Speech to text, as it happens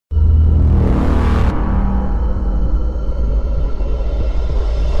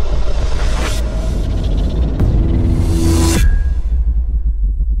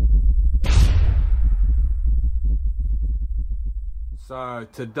So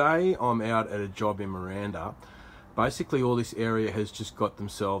today I'm out at a job in Miranda. Basically all this area has just got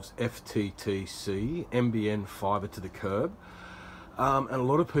themselves FTTC, NBN fibre to the curb. And a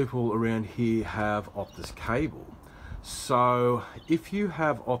lot of people around here have Optus cable. So if you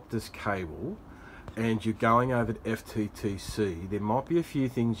have Optus cable and you're going over to FTTC, there might be a few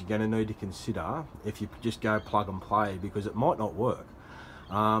things you're going to need to consider if you just go plug and play, because it might not work.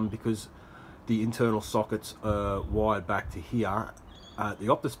 Because the internal sockets are wired back to here at the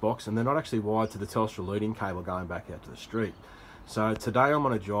Optus box, and they're not actually wired to the Telstra leading cable going back out to the street. So today I'm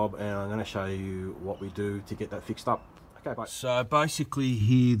on a job and I'm going to show you what we do to get that fixed up. Okay, bye. So basically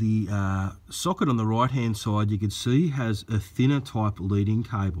here the socket on the right hand side you can see has a thinner type leading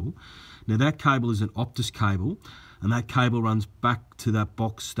cable. Now that cable is an Optus cable, and that cable runs back to that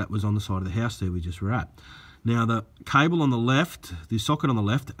box that was on the side of the house there we just were at. Now the cable on the left, the socket on the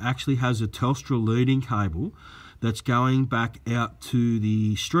left, actually has a Telstra leading cable that's going back out to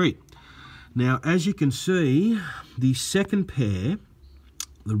the street. Now as you can see, the second pair,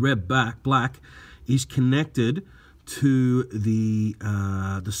 the red black, is connected to the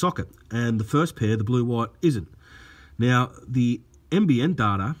socket, and the first pair, the blue-white, isn't. Now the NBN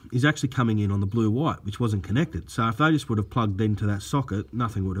data is actually coming in on the blue-white, which wasn't connected. So if they just would have plugged into that socket,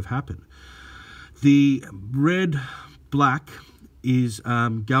 nothing would have happened. The red-black is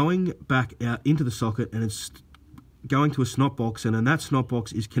going back out into the socket, and it's going to a snot box, and then that snot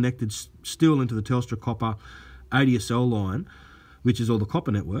box is connected still into the Telstra copper ADSL line, which is all the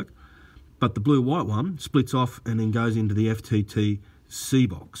copper network. But the blue-white one splits off and then goes into the FTTC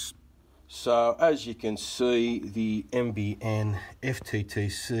box. So as you can see, the NBN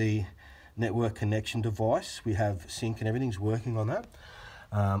FTTC Network Connection Device, we have sync and everything's working on that.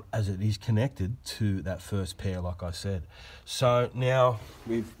 As it is connected to that first pair, like I said. So now,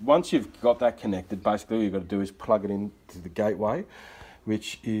 once you've got that connected, basically all you've got to do is plug it into the gateway,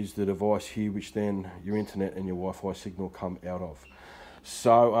 which is the device here, which then your internet and your Wi-Fi signal come out of.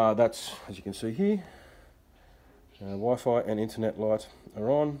 So that's, as you can see here, Wi-Fi and internet light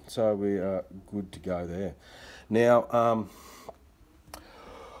are on, so we are good to go there. Now I'm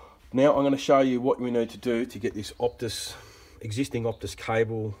going to show you what we need to do to get this existing Optus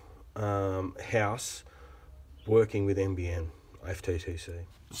cable house working with NBN FTTC.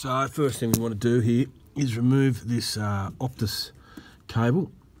 So first thing we want to do here is remove this Optus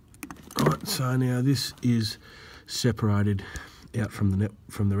cable. Right, so now this is separated out from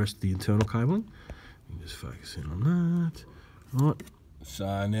the rest of the internal cabling. Just focus in on that. Right.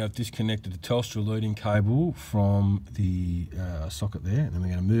 So now I've disconnected the Telstra leading cable from the socket there, and then we're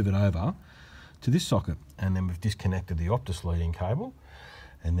going to move it over to this socket, and then we've disconnected the Optus leading cable.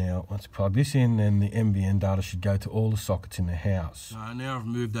 And now once we plug this in, then the NBN data should go to all the sockets in the house. So now I've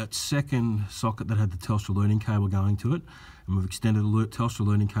moved that second socket that had the Telstra leading cable going to it, and we've extended the Telstra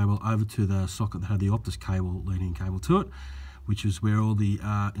leading cable over to the socket that had the Optus cable leading cable to it, which is where all the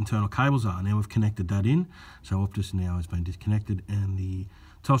internal cables are. Now we've connected that in, so Optus now has been disconnected, and the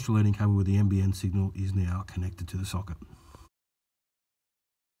Telstra leading cable with the NBN signal is now connected to the socket.